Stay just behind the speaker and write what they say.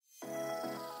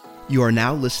You are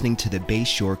now listening to the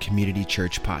Bayshore Community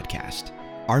Church podcast.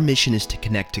 Our mission is to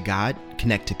connect to God,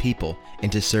 connect to people,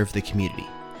 and to serve the community.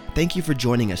 Thank you for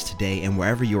joining us today, and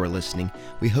wherever you are listening,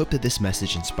 we hope that this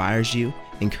message inspires you,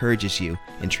 encourages you,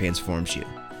 and transforms you.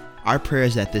 Our prayer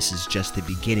is that this is just the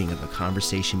beginning of a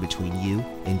conversation between you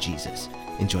and Jesus.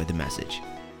 Enjoy the message.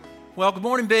 Well, good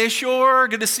morning, Bayshore.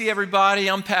 Good to see everybody.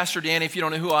 I'm Pastor Danny, if you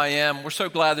don't know who I am. We're so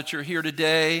glad that you're here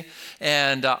today.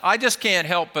 And I just can't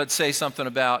help but say something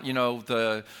about,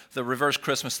 the reverse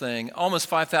Christmas thing. Almost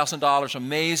 $5,000,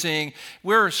 amazing.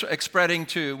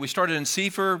 We started in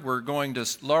Seaford. We're going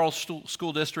to Laurel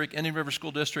School District, Indian River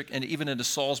School District, and even into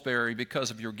Salisbury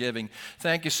because of your giving.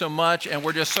 Thank you so much, and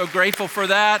we're just so grateful for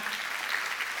that.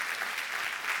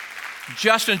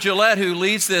 Justin Gillette, who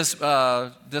leads this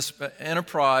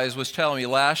enterprise, was telling me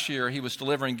last year he was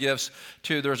delivering gifts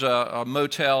to, there's a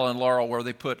motel in Laurel where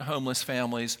they put homeless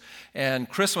families, and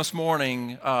Christmas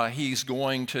morning he's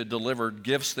going to deliver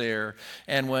gifts there,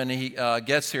 and when he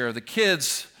gets here, the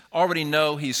kids already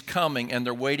know he's coming, and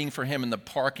they're waiting for him in the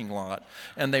parking lot.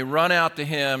 And they run out to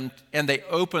him, and they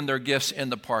open their gifts in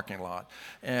the parking lot.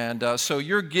 And so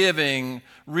your giving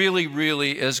really,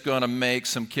 really is going to make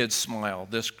some kids smile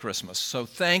this Christmas. So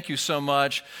thank you so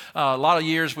much. A lot of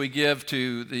years we give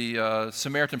to the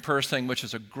Samaritan Purse thing, which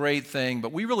is a great thing,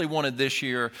 but we really wanted this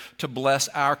year to bless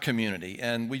our community,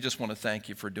 and we just want to thank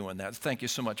you for doing that. Thank you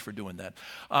so much for doing that.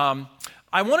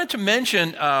 I wanted to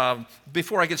mention,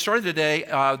 before I get started today,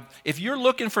 if you're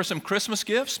looking for some Christmas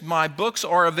gifts, my books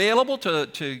are available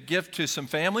to give to some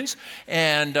families.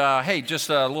 And hey, just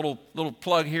a little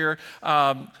plug here.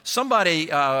 Somebody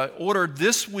ordered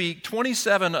this week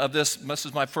 27 of this. This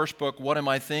is my first book, What Am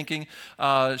I Thinking?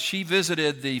 She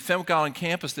visited the Fenwick Island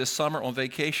campus this summer on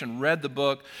vacation, read the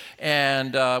book,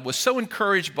 and was so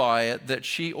encouraged by it that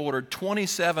she ordered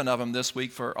 27 of them this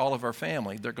week for all of our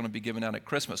family. They're going to be given out at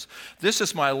Christmas. This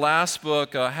is my last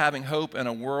book, Having Hope in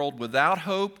a World Without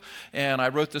Hope, and I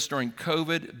wrote this during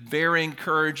COVID. Very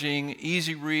encouraging,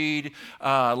 easy read,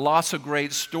 lots of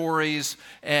great stories,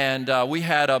 and we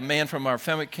had a man from our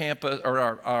Fenwick campus, or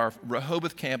our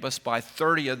Rehoboth campus, buy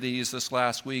 30 of these this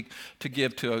last week to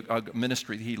give to a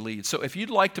ministry that he leads. So if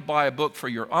you'd like to buy a book for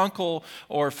your uncle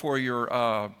or for your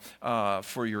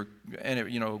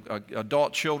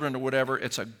adult children or whatever,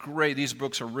 these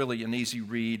books are really an easy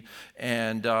read,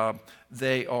 and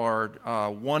they are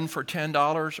one for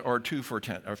 $10 or two for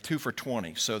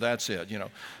 $20. So that's it,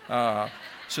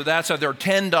 So they're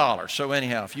 $10. So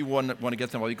anyhow, if you want to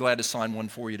get them, I'll be glad to sign one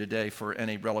for you today for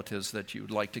any relatives that you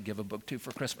would like to give a book to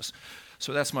for Christmas.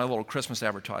 So that's my little Christmas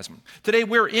advertisement. Today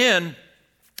we're in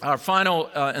our final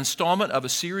installment of a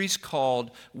series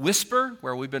called Whisper,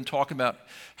 where we've been talking about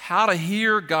how to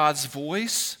hear God's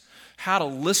voice, how to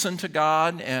listen to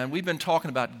God, and we've been talking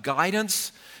about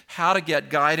guidance, how to get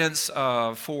guidance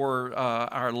for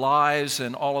our lives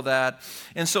and all of that.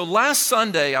 And so last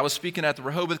Sunday, I was speaking at the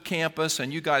Rehoboth campus,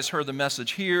 and you guys heard the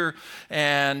message here.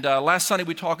 And last Sunday,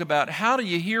 we talked about how do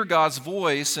you hear God's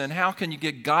voice and how can you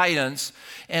get guidance.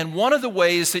 And one of the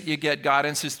ways that you get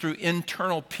guidance is through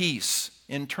internal peace.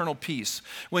 Internal peace.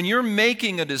 When you're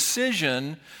making a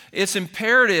decision, it's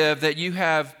imperative that you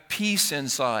have peace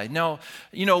inside. Now,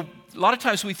 a lot of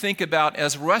times we think about,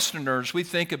 as Westerners, we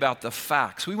think about the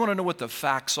facts. We want to know what the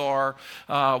facts are.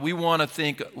 We want to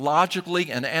think logically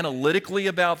and analytically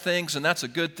about things, and that's a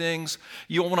good thing.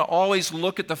 You want to always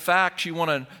look at the facts. You want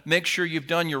to make sure you've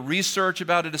done your research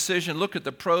about a decision. Look at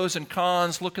the pros and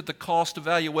cons. Look at the cost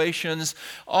evaluations.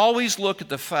 Always look at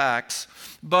the facts.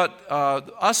 But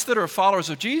us that are followers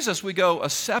of Jesus, we go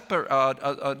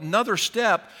another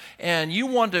step, and you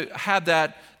want to have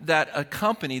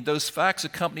those facts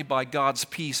accompanied by God's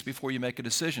peace before you make a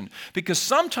decision. Because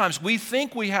sometimes we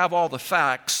think we have all the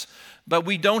facts, but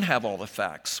we don't have all the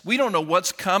facts. We don't know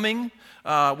what's coming.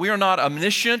 We are not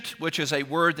omniscient, which is a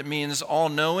word that means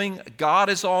all-knowing. God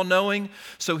is all-knowing.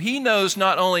 So he knows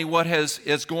not only what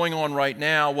is going on right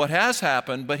now, what has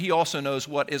happened, but he also knows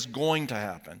what is going to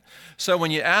happen. So when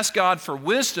you ask God for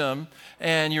wisdom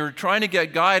and you're trying to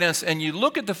get guidance and you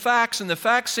look at the facts and the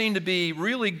facts seem to be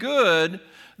really good,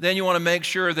 then you want to make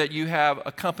sure that you have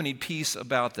accompanied peace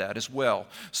about that as well.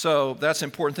 So that's an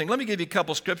important thing. Let me give you a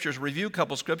couple scriptures, review a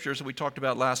couple scriptures that we talked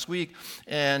about last week.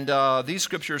 And these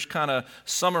scriptures kind of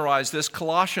summarize this.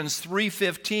 Colossians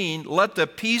 3:15, let the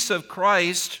peace of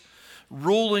Christ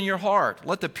rule in your heart.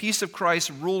 Let the peace of Christ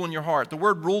rule in your heart. The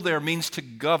word rule there means to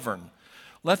govern.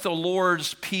 Let the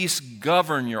Lord's peace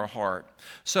govern your heart.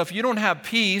 So if you don't have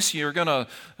peace, you're going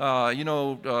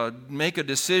to, make a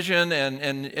decision,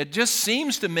 and it just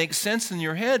seems to make sense in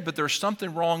your head, but there's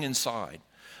something wrong inside.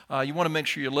 You want to make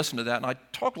sure you listen to that. And I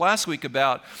talked last week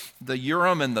about the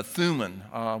Urim and the Thummim,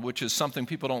 which is something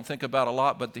people don't think about a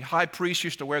lot, but the high priest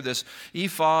used to wear this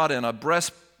ephod and a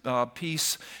breast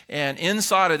piece, and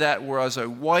inside of that was a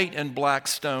white and black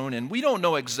stone. And we don't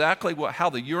know exactly how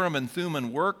the Urim and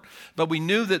Thummim worked, but we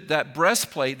knew that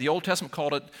breastplate, the Old Testament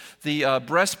called it the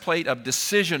breastplate of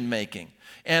decision making.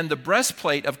 And the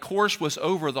breastplate, of course, was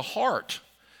over the heart.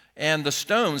 And the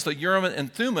stones, the Urim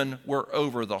and Thummim, were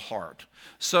over the heart.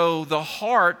 So the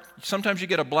heart, sometimes you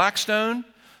get a black stone,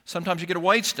 sometimes you get a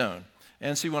white stone.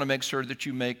 And so you want to make sure that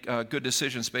you make good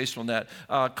decisions based on that.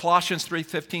 Colossians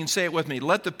 3:15, say it with me.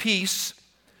 Let the peace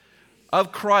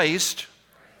of Christ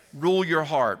rule your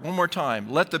heart. One more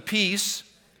time. Let the peace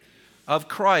of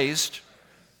Christ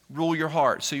rule your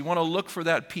heart. So you want to look for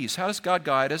that peace. How does God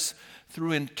guide us?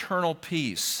 Through internal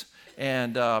peace.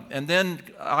 And then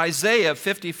Isaiah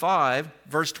 55,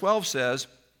 verse 12 says,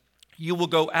 you will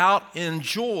go out in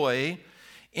joy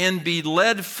and be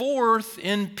led forth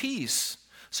in peace.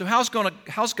 So how's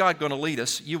God going to lead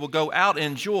us? You will go out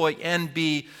in joy and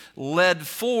be led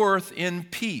forth in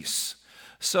peace.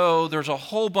 So there's a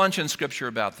whole bunch in Scripture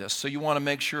about this. So you want to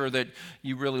make sure that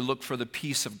you really look for the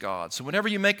peace of God. So whenever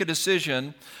you make a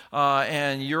decision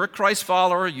and you're a Christ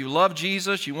follower, you love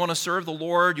Jesus, you want to serve the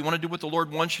Lord, you want to do what the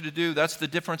Lord wants you to do, that's the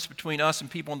difference between us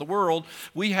and people in the world.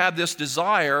 We have this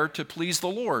desire to please the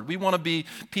Lord. We want to be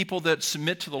people that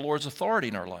submit to the Lord's authority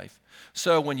in our life.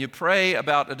 So when you pray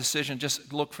about a decision,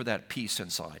 just look for that peace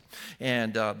inside.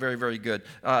 And very, very good.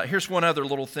 Here's one other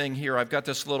little thing here. I've got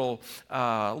this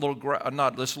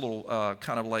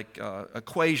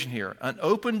equation here. An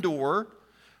open door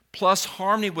plus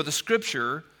harmony with the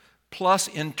Scripture plus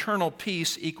internal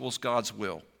peace equals God's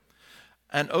will.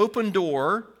 An open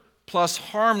door plus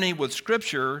harmony with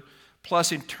Scripture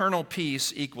plus eternal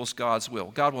peace equals God's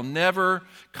will. God will never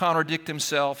contradict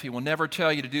himself. He will never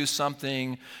tell you to do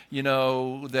something,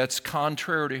 that's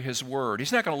contrary to his word.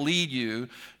 He's not going to lead you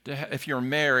to, if you're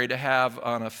married, to have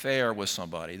an affair with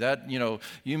somebody. That,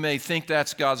 you may think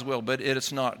that's God's will, but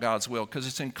it's not God's will because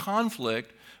it's in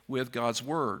conflict with God's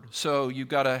word. So you've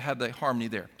got to have the harmony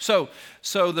there. So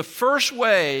the first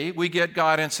way we get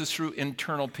guidance is through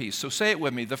internal peace. So say it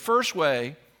with me. The first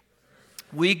way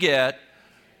we get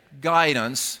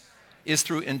guidance is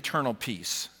through internal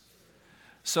peace.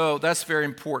 So that's very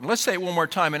important. Let's say it one more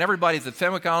time. And everybody at the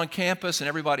Fenwick Island campus and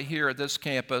everybody here at this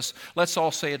campus, let's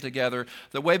all say it together.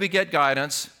 The way we get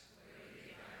guidance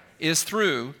is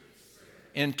through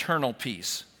internal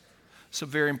peace. So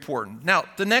very important. Now,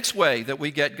 the next way that we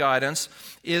get guidance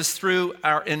is through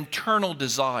our internal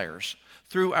desires.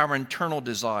 Through our internal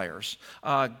desires.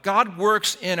 God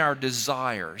works in our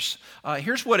desires.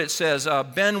 Here's what it says.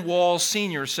 Ben Wall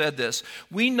Sr. said this.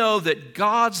 We know that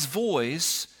God's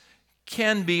voice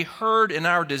can be heard in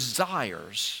our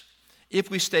desires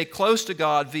if we stay close to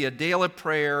God via daily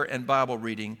prayer and Bible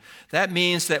reading. That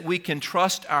means that we can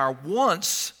trust our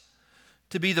wants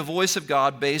to be the voice of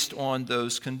God based on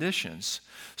those conditions.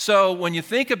 So when you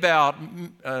think about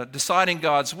deciding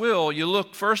God's will, you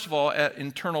look, first of all, at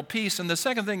internal peace. And the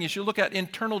second thing is you look at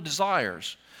internal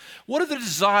desires. What are the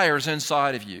desires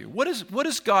inside of you? What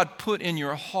does God put in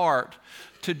your heart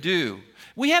to do?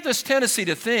 We have this tendency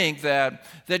to think that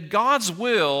God's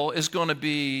will is going to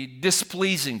be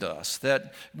displeasing to us,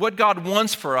 that what God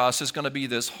wants for us is going to be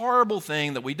this horrible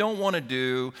thing that we don't want to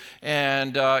do,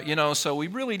 and, so we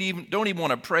really don't even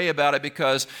want to pray about it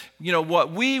because,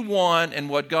 what we want and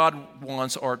what God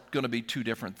wants are going to be two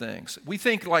different things. We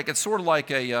think it's sort of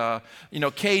like a,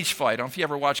 cage fight. I don't know if you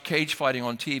ever watch cage fighting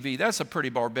on TV. That's a pretty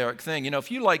barbaric thing. If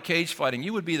you like cage fighting,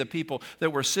 you would be the people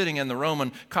that were sitting in the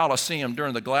Roman Colosseum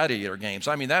during the gladiator games.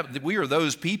 I mean, we are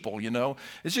those people,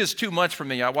 It's just too much for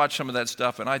me. I watch some of that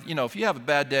stuff, and if you have a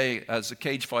bad day as a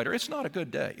cage fighter, it's not a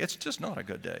good day. It's just not a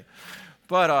good day.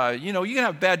 But, you can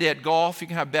have a bad day at golf, you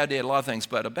can have a bad day at a lot of things,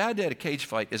 but a bad day at a cage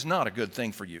fight is not a good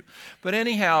thing for you. But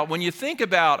anyhow, when you think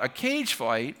about a cage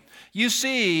fight, you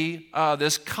see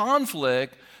this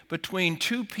conflict between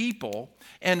two people,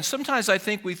 and sometimes I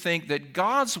think we think that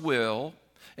God's will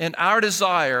and our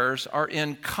desires are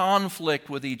in conflict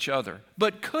with each other.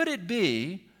 But could it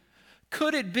be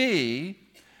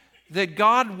that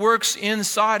God works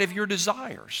inside of your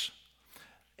desires?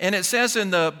 And it says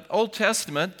in the Old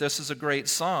Testament, this is a great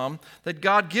psalm, that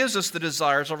God gives us the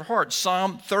desires of our heart.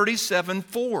 Psalm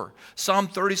 37:4. Psalm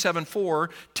 37:4,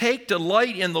 take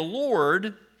delight in the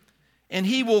Lord, and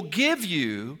he will give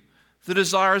you the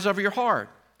desires of your heart.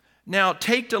 Now,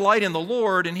 take delight in the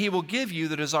Lord, and he will give you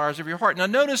the desires of your heart. Now,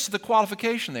 notice the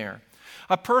qualification there.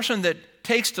 A person that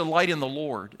takes delight in the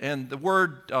Lord, and the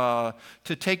word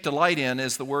to take delight in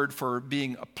is the word for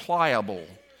being pliable.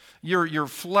 You're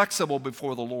flexible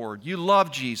before the Lord. You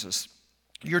love Jesus.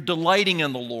 You're delighting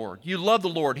in the Lord. You love the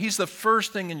Lord. He's the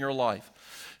first thing in your life.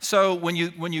 So when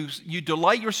you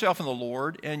delight yourself in the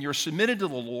Lord and you're submitted to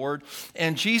the Lord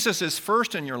and Jesus is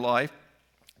first in your life,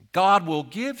 God will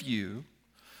give you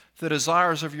the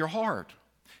desires of your heart.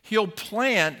 He'll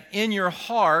plant in your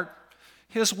heart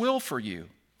His will for you.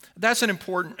 That's an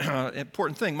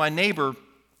important thing. My neighbor,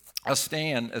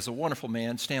 Stan, is a wonderful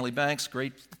man. Stanley Banks,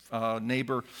 great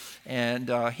neighbor,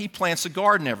 and he plants a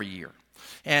garden every year.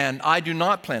 And I do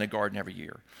not plant a garden every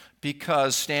year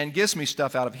because Stan gives me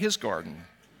stuff out of his garden.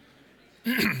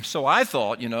 So I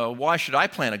thought, why should I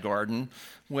plant a garden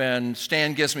when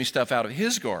Stan gives me stuff out of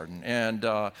his garden? And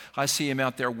I see him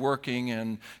out there working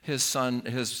and his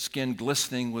skin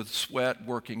glistening with sweat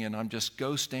working, and I'm just,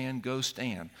 go Stan,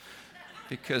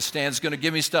 because Stan's going to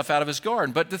give me stuff out of his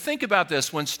garden. But to think about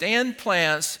this, when Stan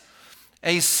plants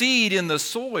a seed in the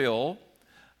soil,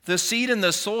 the seed in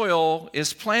the soil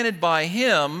is planted by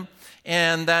him,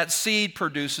 and that seed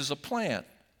produces a plant.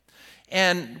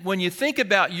 And when you think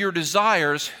about your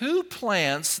desires, who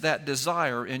plants that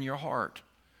desire in your heart?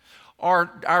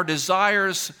 Are our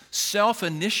desires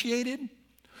self-initiated?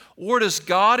 Or does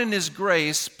God in His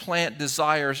grace plant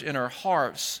desires in our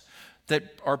hearts that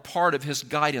are part of His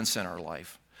guidance in our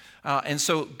life? And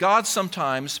so God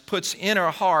sometimes puts in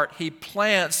our heart, He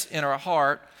plants in our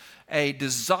heart a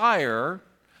desire,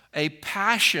 a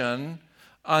passion,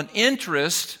 an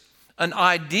interest, an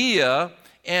idea,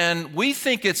 and we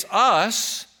think it's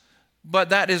us, but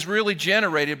that is really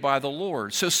generated by the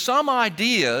Lord. So some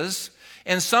ideas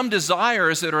and some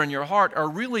desires that are in your heart are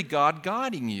really God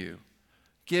guiding you,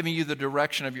 giving you the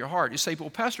direction of your heart. You say, well,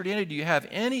 Pastor Danny, do you have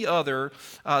any other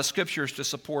scriptures to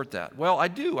support that? Well, I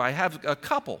do. I have a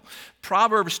couple.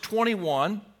 Proverbs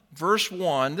 21, verse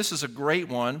 1, this is a great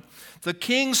one. The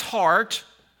king's heart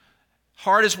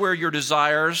is where your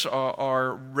desires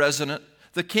are resonant.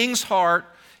 The king's heart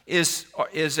is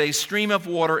a stream of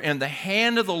water in the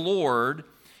hand of the Lord,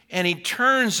 and He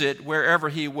turns it wherever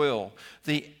He will.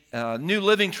 The New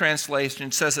Living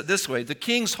Translation says it this way: the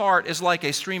king's heart is like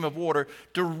a stream of water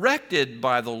directed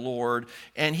by the Lord,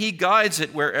 and He guides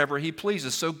it wherever He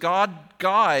pleases. So God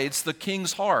guides the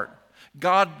king's heart.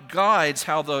 God guides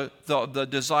how the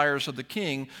desires of the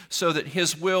king so that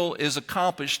His will is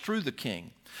accomplished through the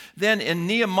king. Then in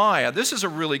Nehemiah, this is a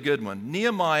really good one.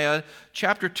 Nehemiah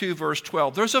chapter 2, verse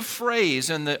 12. There's a phrase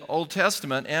in the Old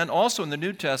Testament and also in the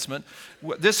New Testament,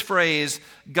 this phrase,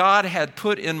 God had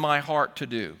put in my heart to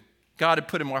do. God had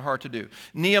put in my heart to do.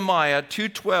 Nehemiah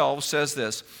 2:12 says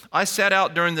this: I set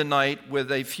out during the night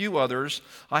with a few others.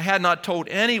 I had not told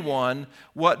anyone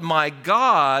what my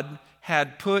God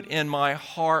had put in my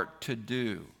heart to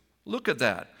do. Look at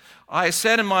that. I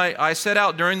set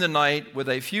out during the night with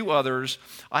a few others.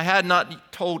 I had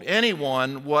not told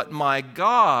anyone what my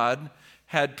God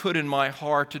had put in my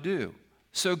heart to do.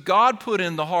 So God put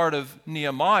in the heart of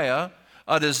Nehemiah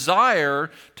a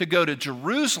desire to go to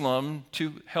Jerusalem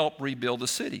to help rebuild the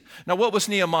city. Now, what was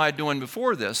Nehemiah doing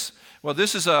before this? Well,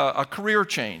 this is a career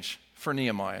change for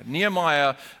Nehemiah.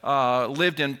 Nehemiah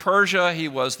lived in Persia. He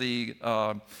was the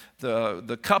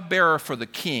cupbearer for the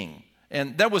king.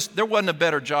 And there wasn't a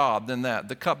better job than that,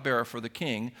 the cupbearer for the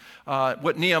king.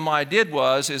 What Nehemiah did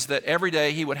is that every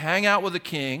day he would hang out with the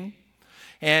king,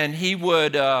 and he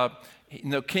would, when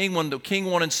the king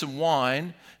wanted some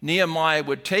wine, Nehemiah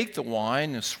would take the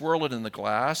wine and swirl it in the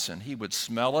glass, and he would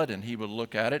smell it, and he would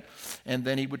look at it, and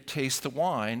then he would taste the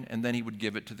wine, and then he would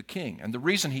give it to the king. And the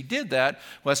reason he did that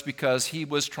was because he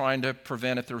was trying to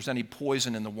prevent, if there was any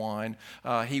poison in the wine,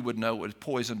 he would know it was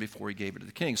poison before he gave it to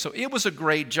the king. So it was a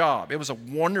great job. It was a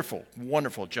wonderful,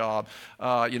 wonderful job,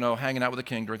 hanging out with the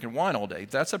king, drinking wine all day.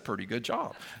 That's a pretty good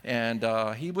job. And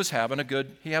he was having a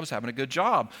good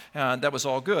job, and that was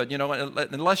all good.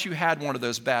 Unless you had one of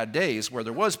those bad days where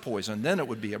there was poison, then it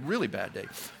would be a really bad day.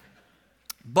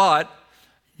 But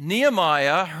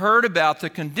Nehemiah heard about the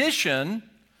condition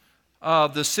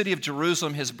of the city of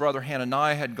Jerusalem. His brother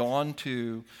Hananiah had gone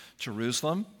to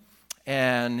Jerusalem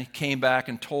and came back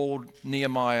and told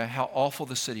Nehemiah how awful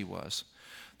the city was.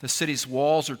 The city's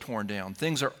walls are torn down.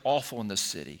 Things are awful in this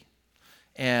city.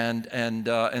 And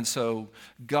so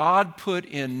God put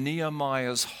in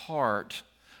Nehemiah's heart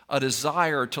a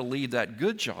desire to leave that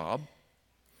good job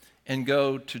and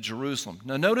go to Jerusalem.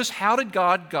 Now notice, how did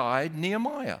God guide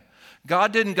Nehemiah?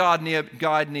 God didn't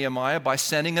guide Nehemiah by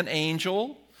sending an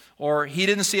angel, or he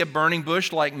didn't see a burning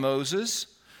bush like Moses.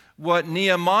 What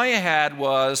Nehemiah had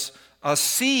was a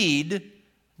seed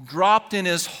dropped in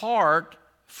his heart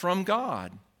from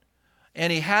God.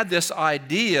 And he had this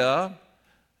idea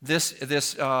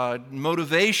this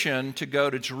motivation to go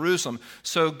to Jerusalem.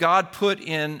 So God put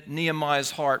in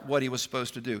Nehemiah's heart what he was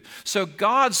supposed to do. So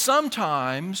God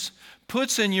sometimes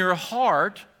puts in your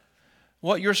heart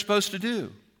what you're supposed to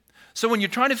do. So when you're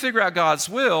trying to figure out God's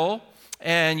will,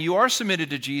 and you are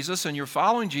submitted to Jesus, and you're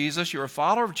following Jesus, you're a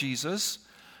follower of Jesus,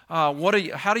 how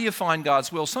do you find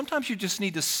God's will? Sometimes you just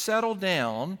need to settle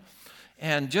down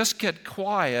and just get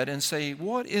quiet and say,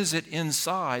 what is it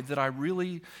inside that I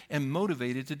really am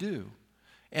motivated to do?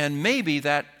 And maybe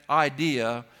that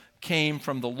idea came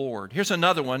from the Lord. Here's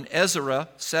another one. Ezra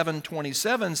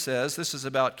 7:27 says, this is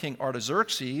about King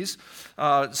Artaxerxes.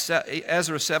 Ezra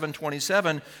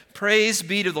 7:27, praise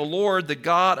be to the Lord, the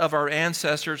God of our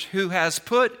ancestors, who has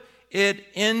put it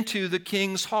into the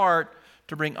king's heart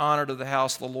to bring honor to the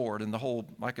house of the Lord. And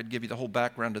I could give you the whole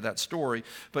background to that story,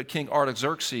 but King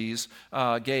Artaxerxes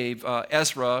gave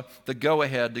Ezra the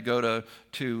go-ahead to go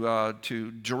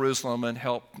to Jerusalem and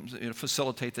help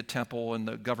facilitate the temple, and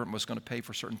the government was going to pay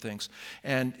for certain things.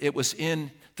 And it was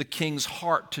in the king's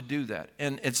heart to do that.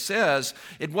 And it says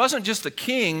it wasn't just the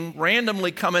king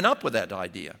randomly coming up with that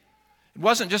idea. It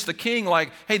wasn't just the king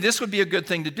like, hey, this would be a good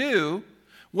thing to do.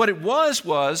 What it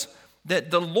was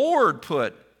that the Lord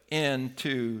put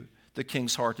into the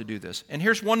king's heart to do this. And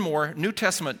here's one more New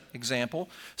Testament example.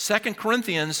 2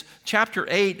 Corinthians chapter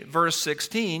 8, verse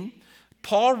 16.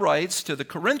 Paul writes to the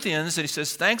Corinthians, and he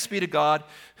says, thanks be to God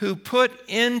who put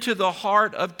into the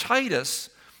heart of Titus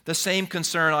the same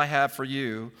concern I have for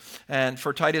you. And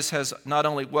for Titus has not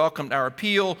only welcomed our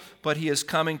appeal, but he is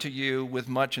coming to you with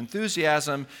much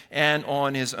enthusiasm and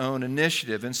on his own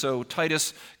initiative. And so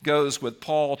Titus goes with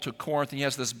Paul to Corinth, and he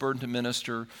has this burden to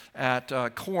minister at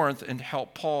Corinth and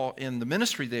help Paul in the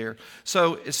ministry there.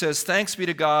 So it says, thanks be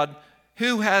to God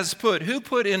who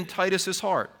put in Titus's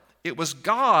heart. It was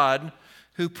God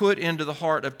who put into the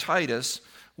heart of Titus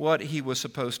what he was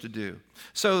supposed to do.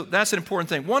 So that's an important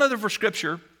thing. One other for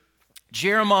Scripture,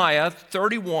 Jeremiah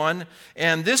 31,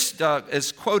 and this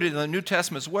is quoted in the New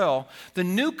Testament as well. The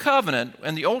New Covenant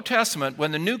in the Old Testament,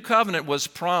 when the New Covenant was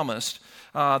promised,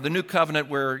 the New Covenant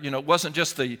where, it wasn't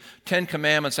just the Ten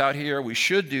Commandments out here, we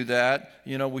should do that,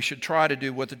 we should try to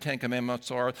do what the Ten Commandments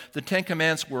are. The Ten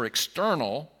Commandments were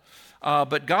external,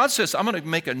 but God says, I'm going to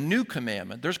make a new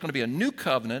commandment. There's going to be a new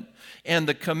covenant, and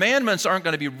the commandments aren't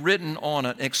going to be written on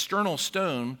an external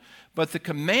stone, but the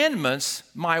commandments,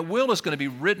 my will is going to be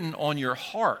written on your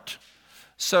heart.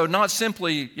 So not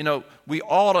simply, we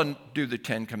ought to do the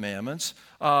Ten Commandments.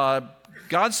 God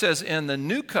says in the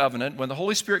new covenant, when the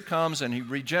Holy Spirit comes and he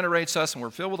regenerates us and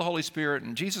we're filled with the Holy Spirit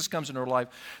and Jesus comes into our life,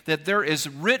 that there is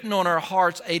written on our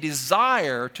hearts a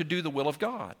desire to do the will of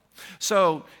God.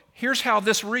 So here's how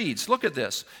this reads. Look at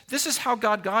this. This is how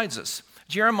God guides us.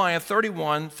 Jeremiah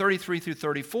 31, 33 through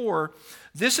 34,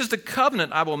 this is the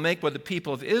covenant I will make with the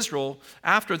people of Israel.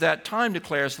 After that time,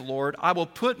 declares the Lord, I will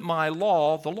put my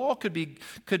law. The law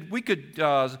we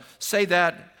could say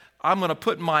that I'm going to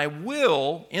put my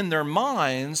will in their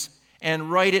minds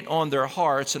and write it on their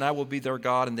hearts, and I will be their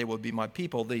God, and they will be my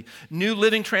people. The New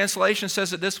Living Translation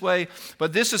says it this way,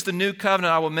 but this is the new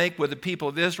covenant I will make with the people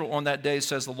of Israel on that day,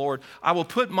 says the Lord. I will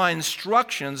put my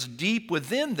instructions deep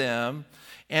within them,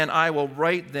 and I will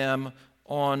write them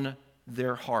on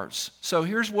their hearts. So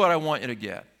here's what I want you to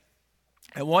get.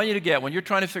 I want you to get, when you're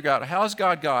trying to figure out how's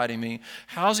God guiding me,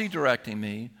 how's he directing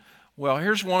me, well,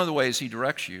 here's one of the ways he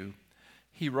directs you.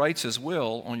 He writes his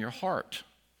will on your heart.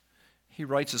 He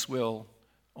writes his will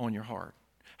on your heart.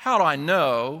 How do I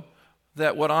know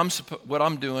that what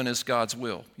I'm doing is God's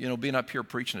will? Being up here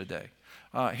preaching today.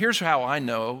 Here's how I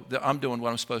know that I'm doing what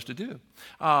I'm supposed to do.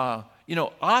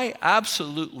 I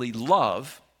absolutely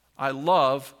love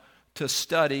to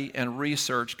study and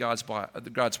research God's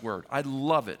Word. I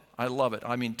love it.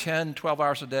 I mean, 10, 12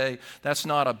 hours a day, that's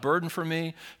not a burden for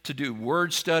me to do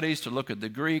word studies, to look at the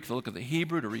Greek, to look at the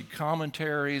Hebrew, to read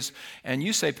commentaries. And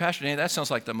you say, Pastor Danny, that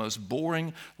sounds like the most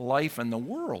boring life in the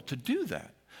world to do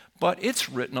that. But it's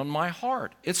written on my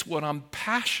heart. It's what I'm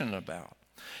passionate about.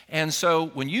 And so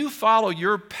when you follow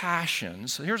your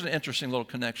passions, here's an interesting little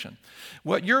connection.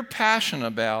 What you're passionate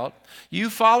about, you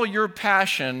follow your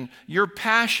passion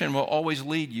will always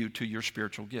lead you to your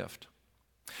spiritual gift.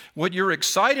 What you're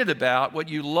excited about, what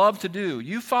you love to do,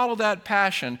 you follow that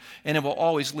passion and it will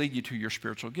always lead you to your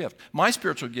spiritual gift. My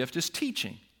spiritual gift is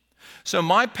teaching. So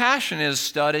my passion is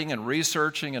studying and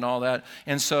researching and all that.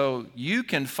 And so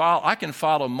I can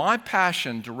follow my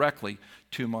passion directly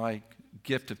to my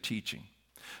gift of teaching.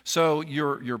 So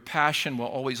your passion will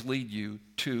always lead you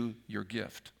to your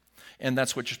gift. And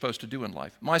that's what you're supposed to do in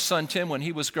life. My son Tim, when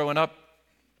he was growing up,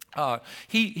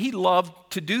 He loved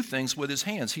to do things with his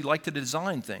hands. He liked to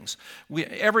design things.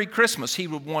 Every Christmas, he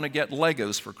would want to get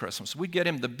Legos for Christmas. We'd get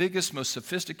him the biggest, most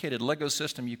sophisticated Lego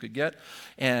system you could get,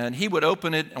 and he would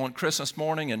open it on Christmas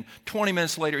morning, and 20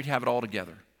 minutes later, he'd have it all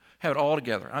together.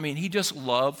 I mean, he just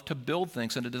loved to build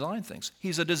things and to design things.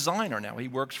 He's a designer now. He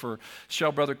works for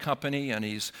Shell Brother Company, and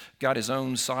he's got his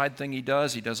own side thing he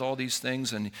does. He does all these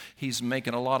things, and he's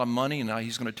making a lot of money, and now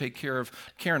he's going to take care of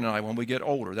Karen and I when we get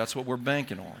older. That's what we're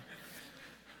banking on.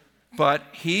 But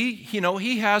he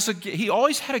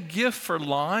always had a gift for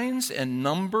lines and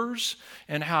numbers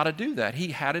and how to do that. He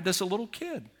had it as a little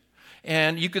kid.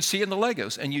 And you could see it in the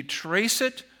Legos, and you trace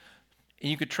it. And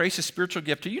you could trace a spiritual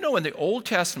gift. You know, in the Old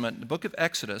Testament, in the book of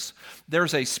Exodus,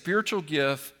 there's a spiritual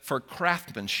gift for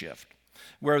craftsmanship,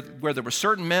 where there were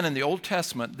certain men in the Old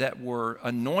Testament that were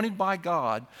anointed by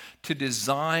God to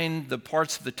design the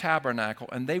parts of the tabernacle,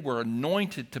 and they were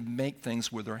anointed to make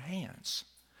things with their hands.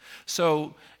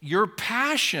 So your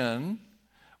passion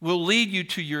will lead you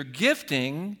to your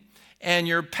gifting, and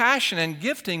your passion and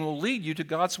gifting will lead you to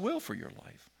God's will for your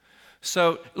life.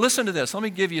 So listen to this. Let me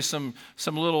give you some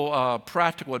little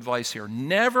practical advice here.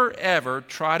 Never, ever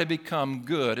try to become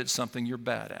good at something you're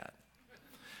bad at.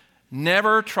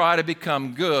 Never try to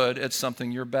become good at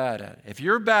something you're bad at. If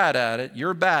you're bad at it,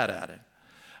 you're bad at it.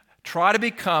 Try to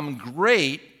become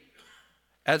great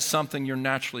at something you're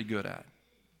naturally good at.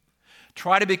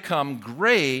 Try to become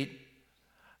great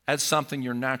at something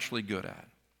you're naturally good at.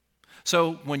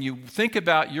 So when you think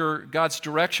about God's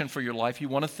direction for your life, you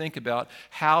want to think about,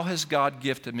 how has God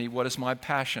gifted me? What is my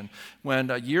passion?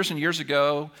 When years and years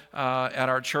ago at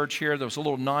our church here, there was a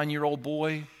little 9-year-old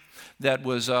boy that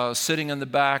was sitting in the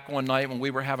back one night when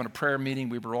we were having a prayer meeting.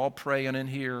 We were all praying in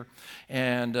here,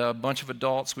 and a bunch of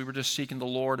adults, we were just seeking the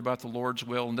Lord about the Lord's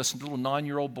will. And this little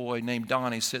 9-year-old boy named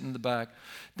Donnie sitting in the back.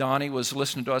 Donnie was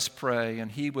listening to us pray,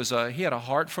 and he had a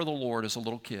heart for the Lord as a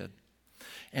little kid.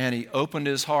 And he opened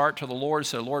his heart to the Lord and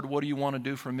said, Lord, what do you want to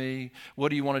do for me?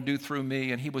 What do you want to do through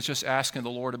me? And he was just asking the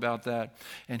Lord about that.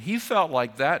 And he felt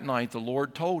like that night the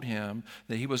Lord told him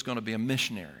that he was going to be a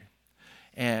missionary.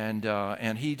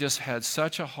 And he just had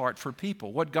such a heart for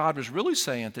people. What God was really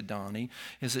saying to Donnie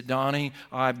is that, Donnie,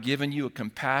 I've given you a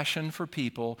compassion for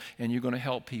people, and you're going to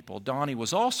help people. Donnie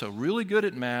was also really good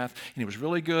at math, and he was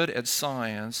really good at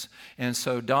science. And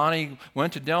so Donnie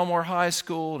went to Delmore High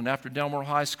School, and after Delmore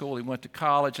High School, he went to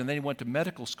college, and then he went to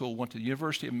medical school, went to the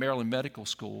University of Maryland Medical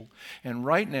School. And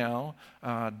right now,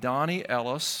 Donnie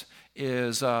Ellis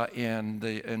is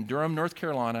in Durham, North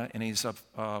Carolina, and he's a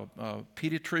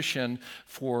pediatrician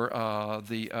for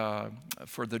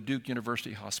the Duke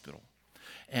University Hospital.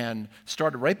 And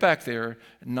started right back there,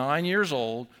 9 years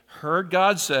old, heard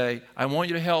God say, I want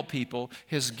you to help people.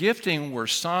 His gifting were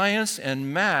science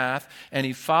and math, and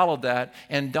he followed that.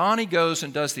 And Donnie goes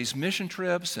and does these mission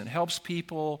trips and helps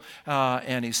people,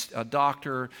 and he's a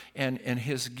doctor, and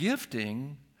his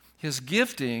gifting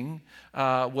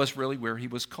was really where he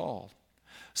was called.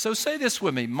 So say this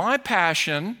with me. My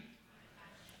passion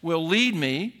will lead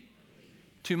me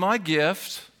to my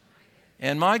gift,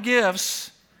 and my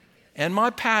gifts and my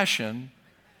passion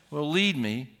will lead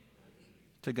me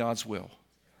to God's will.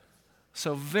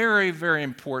 So very, very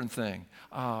important thing.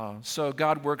 So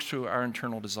God works through our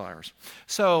internal desires.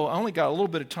 So I only got a little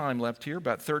bit of time left here,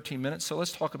 about 13 minutes, so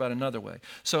let's talk about another way.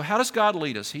 So how does God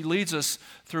lead us? He leads us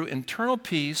through internal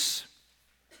peace.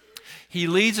 He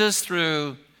leads us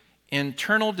through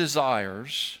internal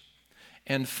desires,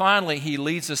 and finally, he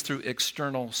leads us through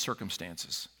external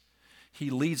circumstances. He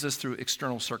leads us through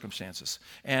external circumstances.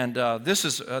 And this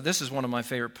is one of my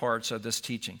favorite parts of this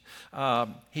teaching.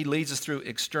 He leads us through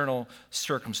external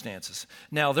circumstances.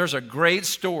 Now, there's a great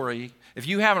story. If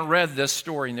you haven't read this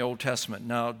story in the Old Testament,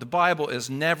 now, the Bible is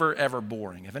never, ever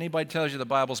boring. If anybody tells you the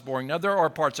Bible's boring, now, there are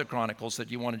parts of Chronicles that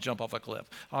you want to jump off a cliff.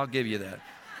 I'll give you that.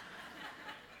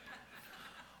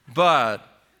 But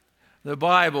the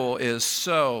Bible is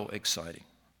so exciting,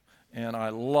 and I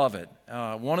love it.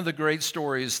 One of the great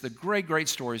stories, the great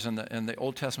stories in the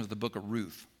Old Testament is the book of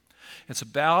Ruth. It's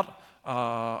about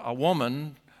a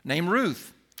woman named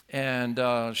Ruth, and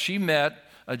she met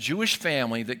a Jewish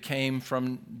family that came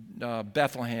from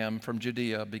Bethlehem, from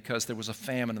Judea, because there was a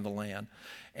famine in the land.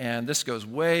 And this goes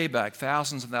way back,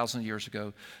 thousands and thousands of years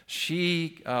ago.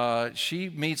 She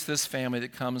meets this family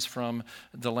that comes from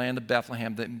the land of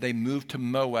Bethlehem. They moved to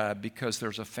Moab because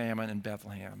there's a famine in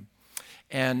Bethlehem.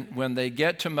 And when they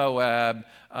get to Moab,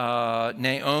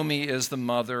 Naomi is the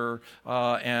mother,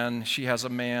 and she has a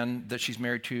man that she's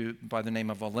married to by the name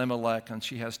of Elimelech, and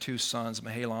she has 2 sons,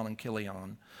 Mahlon and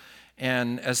Chilion.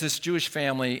 And as this Jewish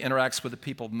family interacts with the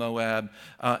people of Moab,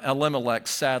 Elimelech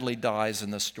sadly dies in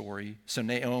the story. So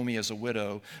Naomi is a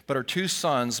widow, but her two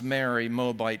sons marry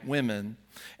Moabite women,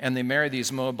 and they marry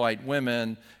these Moabite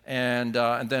women, and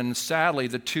then sadly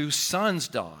the two sons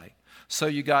die. So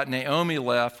you got Naomi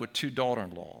left with two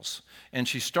daughter-in-laws. And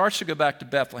she starts to go back to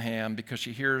Bethlehem because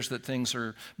she hears that things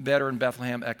are better in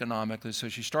Bethlehem economically. So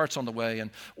she starts on the way,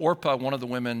 and Orpah, one of the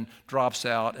women, drops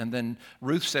out. And then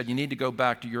Ruth said, you need to go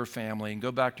back to your family and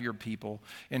go back to your people.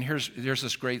 And here's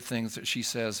this great thing that she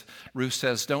says. Ruth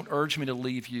says, don't urge me to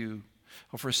leave you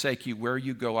or forsake you. Where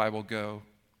you go, I will go.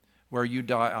 Where you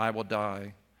die, I will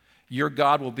die. Your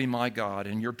God will be my God,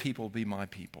 and your people will be my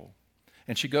people.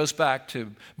 And she goes back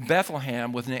to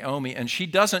Bethlehem with Naomi, and she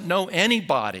doesn't know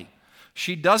anybody.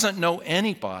 She doesn't know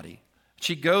anybody.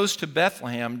 She goes to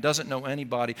Bethlehem, doesn't know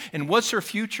anybody. And what's her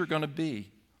future going to be?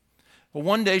 Well,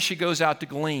 one day she goes out to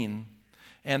glean.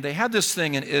 And they had this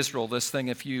thing in Israel, this thing,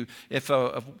 if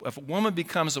a woman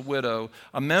becomes a widow,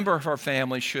 a member of her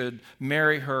family should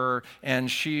marry her,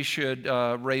 and she should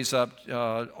raise up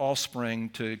offspring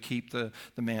to keep the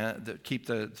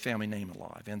family name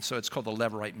alive. And so it's called the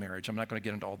Levirate marriage. I'm not going to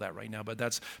get into all that right now, but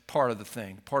that's part of the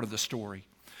thing, part of the story.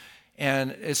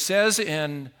 And it says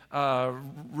in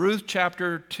Ruth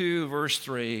chapter 2, verse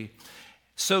 3,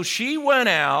 so she went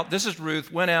out, this is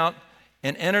Ruth, went out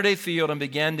and entered a field and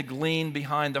began to glean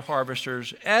behind the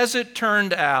harvesters. As it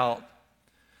turned out,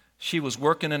 she was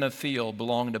working in a field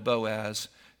belonging to Boaz,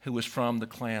 who was from the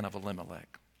clan of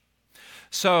Elimelech.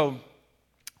 So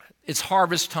it's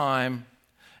harvest time,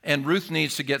 and Ruth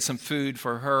needs to get some food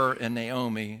for her and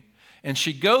Naomi. And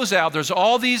she goes out. There's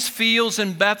all these fields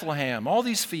in Bethlehem, all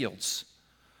these fields.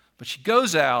 But she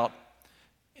goes out,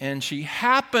 and she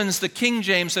happens, the King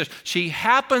James says, she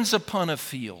happens upon a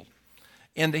field.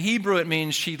 In the Hebrew, it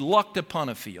means she lucked upon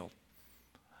a field.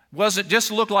 Wasn't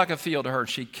just looked like a field to her.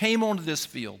 She came onto this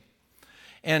field,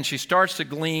 and she starts to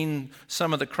glean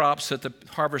some of the crops that the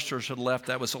harvesters had left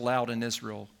that was allowed in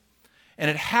Israel. And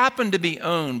it happened to be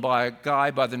owned by a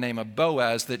guy by the name of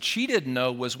Boaz that she didn't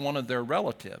know was one of their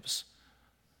relatives.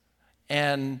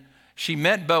 And she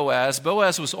met Boaz.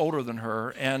 Boaz was older than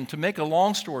her. And to make a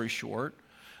long story short,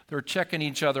 they're checking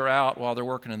each other out while they're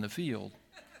working in the field.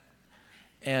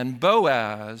 And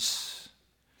Boaz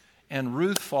and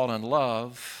Ruth fall in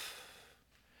love,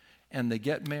 and they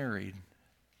get married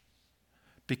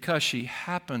because she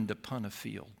happened upon a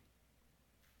field.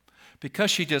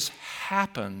 Because she just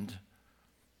happened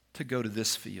to go to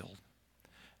this field.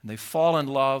 And they fall in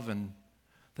love, and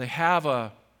they have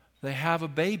a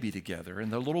baby together.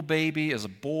 And the little baby is a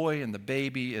boy, and the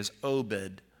baby is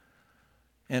Obed.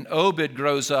 And Obed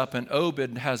grows up, and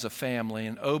Obed has a family,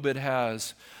 and Obed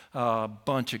has a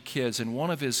bunch of kids. And one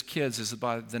of his kids is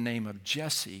by the name of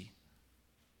Jesse.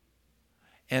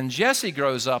 And Jesse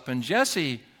grows up, and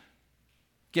Jesse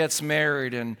gets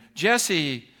married, and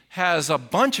Jesse has a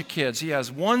bunch of kids. He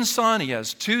has one son, he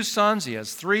has two sons, he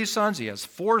has three sons, he has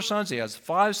four sons, he has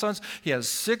five sons, he has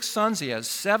six sons, he has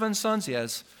seven sons, he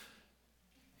has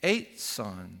 8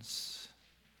 sons.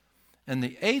 And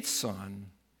the 8th son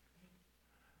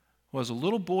was a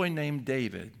little boy named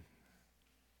David,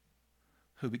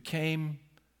 who became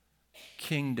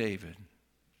King David.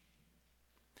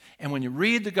 And when you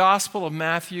read the Gospel of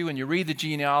Matthew and you read the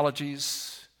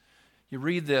genealogies, you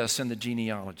read this in the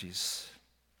genealogies.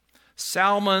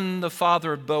 Salmon, the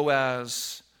father of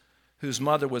Boaz, whose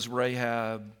mother was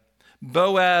Rahab.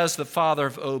 Boaz, the father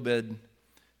of Obed,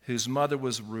 whose mother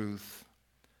was Ruth.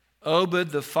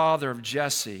 Obed, the father of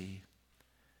Jesse.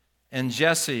 And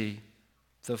Jesse,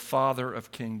 the father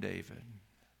of King David.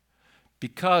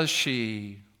 Because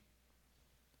she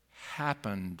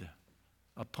happened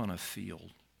upon a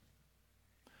field.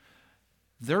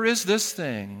 There is this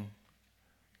thing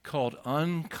called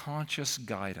unconscious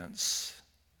guidance,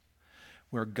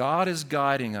 where God is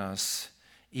guiding us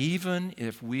even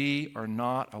if we are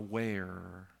not aware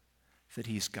that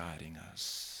He's guiding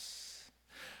us.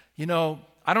 You know,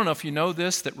 I don't know if you know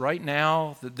this, that right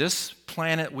now, that this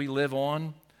planet we live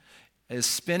on is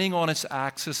spinning on its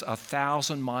axis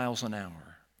 1,000 miles an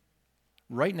hour.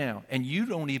 Right now. And you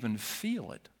don't even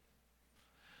feel it.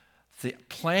 The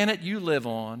planet you live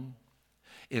on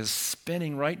is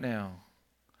spinning right now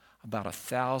about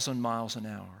 1,000 miles an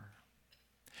hour.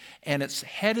 And it's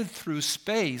headed through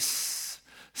space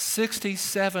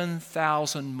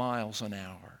 67,000 miles an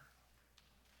hour.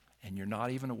 And you're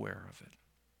not even aware of it.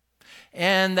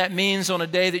 And that means on a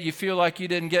day that you feel like you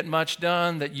didn't get much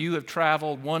done, that you have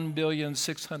traveled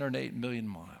 1,608,000,000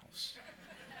 miles.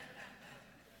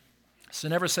 So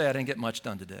never say I didn't get much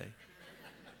done today.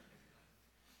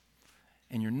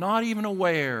 And you're not even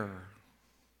aware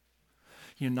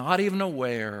You're not even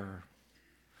aware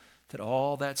that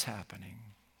all that's happening.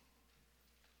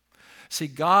 See,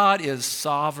 God is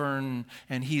sovereign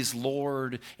and He's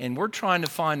Lord, and we're trying to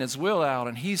find His will out,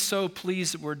 and He's so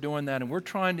pleased that we're doing that, and we're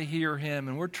trying to hear Him,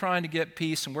 and we're trying to get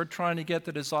peace, and we're trying to get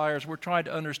the desires, we're trying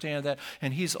to understand that,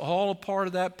 and He's all a part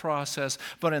of that process.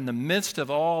 But in the midst of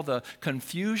all the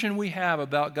confusion we have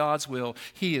about God's will,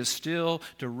 He is still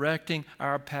directing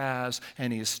our paths,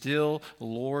 and He is still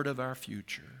Lord of our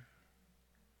future.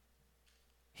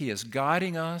 He is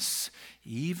guiding us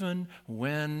even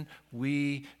when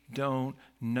we don't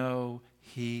know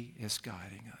He is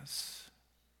guiding us.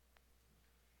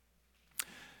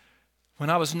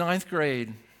 When I was ninth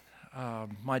grade,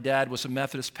 my dad was a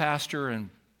Methodist pastor,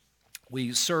 and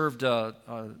we served a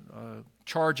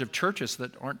charge of churches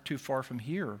that aren't too far from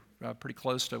here, pretty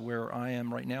close to where I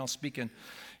am right now speaking.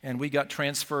 And we got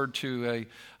transferred to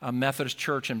a Methodist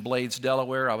church in Blades,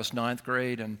 Delaware. I was ninth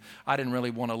grade, and I didn't really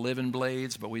want to live in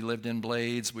Blades, but we lived in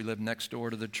Blades. We lived next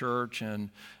door to the church, and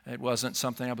it wasn't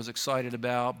something I was excited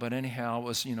about. But anyhow, it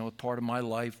was, part of my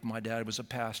life. My dad was a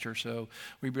pastor, so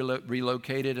we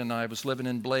relocated, and I was living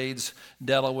in Blades,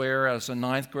 Delaware as a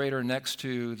ninth grader next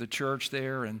to the church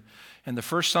there. And the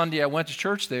first Sunday I went to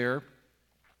church there,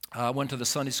 I went to the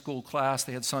Sunday school class.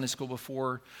 They had Sunday school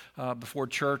before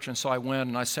church, and so I went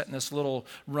and I sat in this little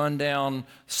rundown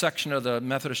section of the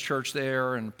Methodist church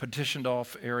there and petitioned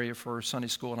off area for Sunday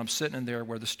school, and I'm sitting in there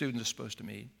where the students are supposed to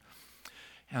meet.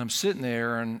 And I'm sitting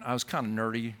there, and I was kind of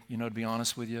nerdy, to be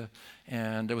honest with you,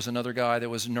 and there was another guy that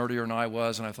was nerdier than I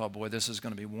was, and I thought, boy, this is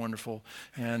going to be wonderful.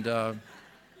 And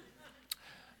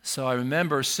so I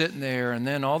remember sitting there, and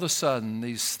then all of a sudden,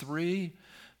 these three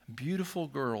beautiful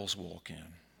girls walk in.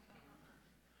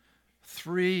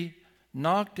 Three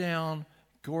knockdown,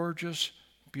 gorgeous,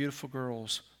 beautiful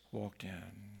girls walked in.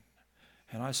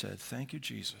 And I said, thank you,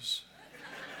 Jesus.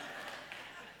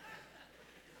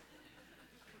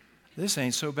 This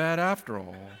ain't so bad after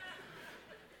all.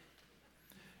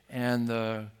 And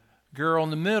the girl in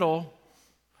the middle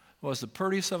was the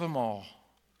prettiest of them all.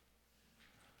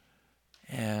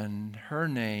 And her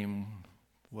name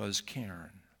was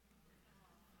Karen.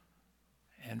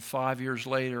 And 5 years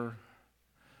later,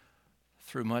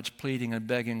 through much pleading and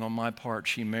begging on my part,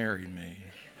 she married me.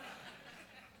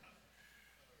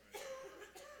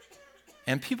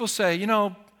 And people say,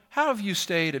 how have you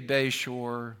stayed at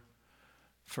Bayshore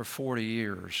for 40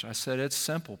 years? I said, it's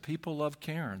simple. People love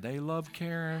Karen. They love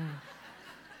Karen.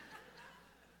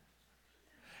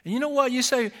 And you know what? You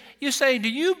say, do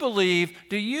you believe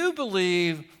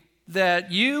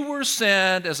that you were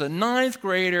sent as a ninth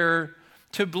grader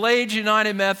to Blades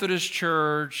United Methodist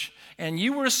Church, and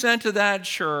you were sent to that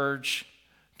church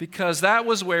because that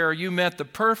was where you met the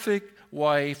perfect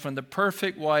wife, and the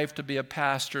perfect wife to be a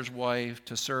pastor's wife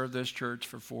to serve this church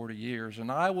for 40 years?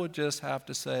 And I would just have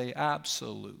to say,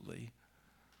 absolutely.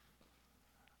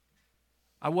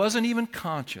 I wasn't even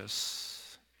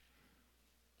conscious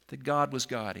that God was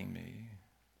guiding me.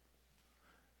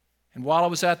 And while I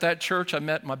was at that church, I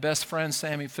met my best friend,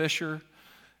 Sammy Fisher,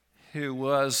 who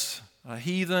was a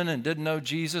heathen and didn't know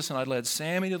Jesus, and I led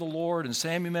Sammy to the Lord, and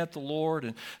Sammy met the Lord,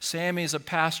 and Sammy is a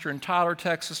pastor in Tyler,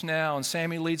 Texas now, and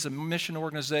Sammy leads a mission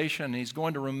organization, and he's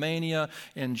going to Romania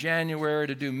in January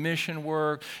to do mission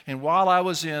work. And while I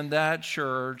was in that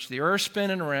church, the earth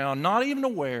spinning around, not even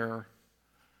aware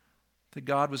that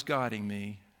God was guiding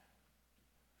me,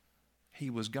 He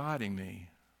was guiding me.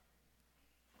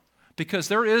 Because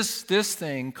there is this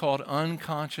thing called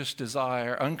unconscious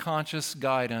desire, unconscious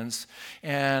guidance,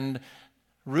 and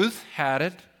Ruth had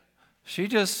it. She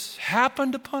just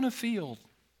happened upon a field.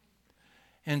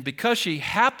 And because she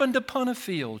happened upon a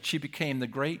field, she became the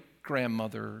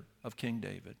great-grandmother of King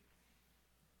David.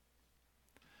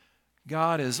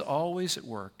 God is always at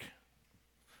work.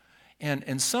 And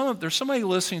there's somebody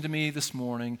listening to me this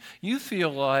morning, you feel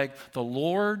like the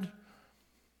Lord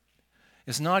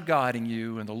is not guiding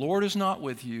you, and the Lord is not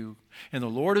with you, and the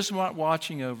Lord is not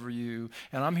watching over you.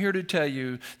 And I'm here to tell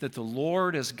you that the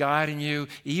Lord is guiding you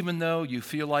even though you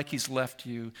feel like He's left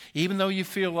you, even though you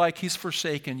feel like He's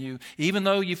forsaken you, even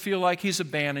though you feel like He's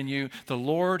abandoned you. The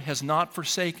Lord has not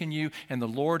forsaken you, and the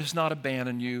Lord has not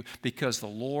abandoned you, because the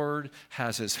Lord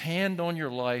has His hand on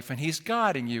your life, and He's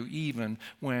guiding you even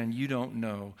when you don't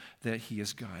know that He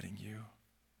is guiding you.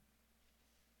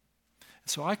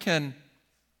 So I can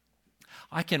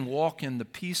walk in the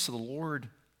peace of the Lord.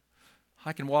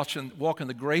 I can walk in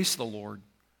the grace of the Lord.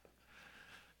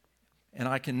 And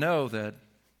I can know that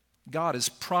God is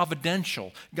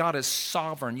providential. God is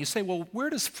sovereign. You say, well,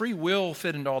 where does free will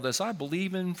fit into all this? I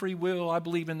believe in free will. I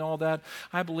believe in all that.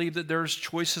 I believe that there's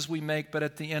choices we make, but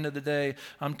at the end of the day,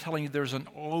 I'm telling you there's an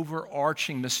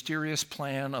overarching, mysterious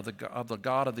plan of the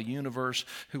God of the universe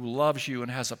who loves you and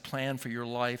has a plan for your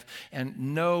life,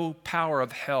 and no power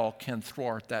of hell can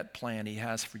thwart that plan he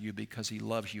has for you because he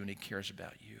loves you and he cares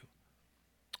about you.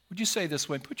 Would you say this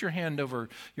way? Put your hand over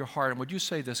your heart and would you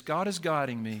say this? God is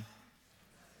guiding me.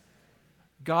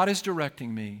 God is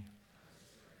directing me,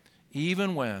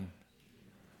 even when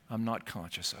I'm not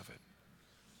conscious of it.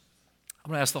 I'm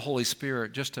going to ask the Holy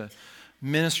Spirit just to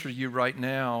minister to you right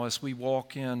now as we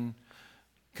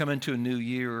come into a new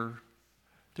year.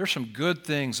 There's some good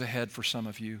things ahead for some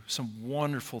of you, some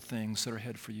wonderful things that are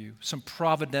ahead for you, some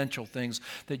providential things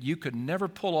that you could never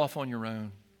pull off on your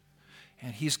own.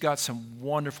 And He's got some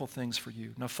wonderful things for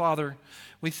you. Now, Father,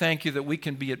 we thank you that we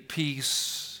can be at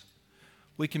peace.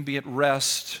 We can be at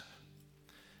rest.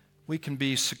 We can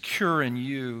be secure in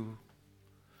you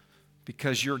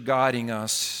because you're guiding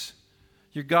us.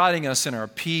 You're guiding us in our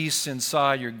peace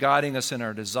inside. You're guiding us in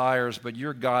our desires, but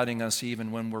you're guiding us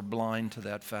even when we're blind to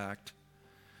that fact.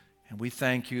 And we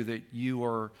thank you that you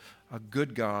are a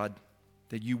good God,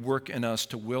 that you work in us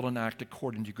to will and act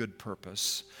according to good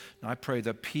purpose. And I pray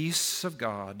the peace of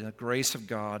God, the grace of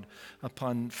God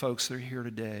upon folks that are here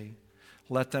today.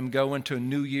 Let them go into a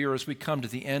new year as we come to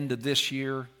the end of this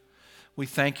year. We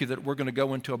thank you that we're going to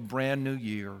go into a brand new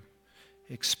year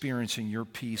experiencing your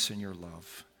peace and your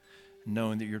love,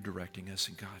 knowing that you're directing us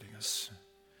and guiding us.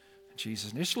 In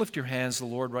Jesus, just lift your hands to the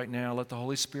Lord right now. Let the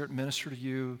Holy Spirit minister to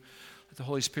you. Let the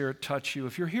Holy Spirit touch you.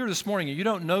 If you're here this morning and you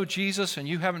don't know Jesus and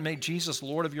you haven't made Jesus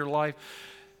Lord of your life,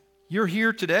 you're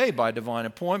here today by divine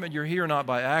appointment. You're here not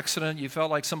by accident. You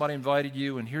felt like somebody invited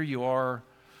you and here you are.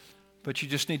 But you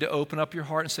just need to open up your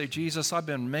heart and say, Jesus, I've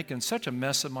been making such a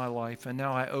mess of my life, and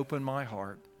now I open my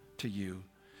heart to you.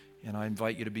 And I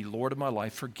invite you to be Lord of my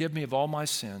life. Forgive me of all my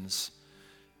sins,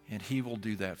 and He will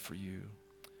do that for you.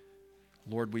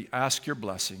 Lord, we ask your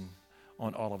blessing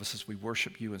on all of us as we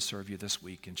worship you and serve you this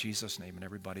week. In Jesus' name, and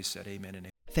everybody said amen and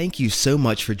amen. Thank you so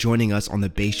much for joining us on the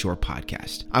Bayshore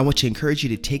Podcast. I want to encourage you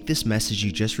to take this message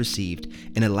you just received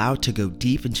and allow it to go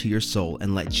deep into your soul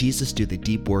and let Jesus do the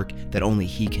deep work that only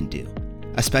He can do.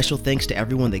 A special thanks to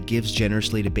everyone that gives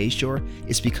generously to Bayshore.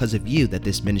 It's because of you that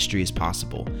this ministry is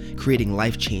possible, creating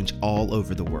life change all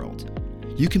over the world.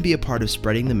 You can be a part of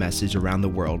spreading the message around the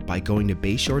world by going to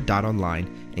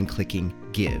bayshore.online and clicking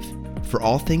Give. For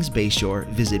all things Bayshore,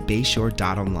 visit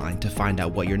bayshore.online to find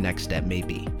out what your next step may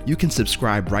be. You can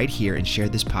subscribe right here and share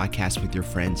this podcast with your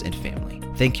friends and family.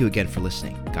 Thank you again for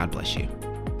listening. God bless you.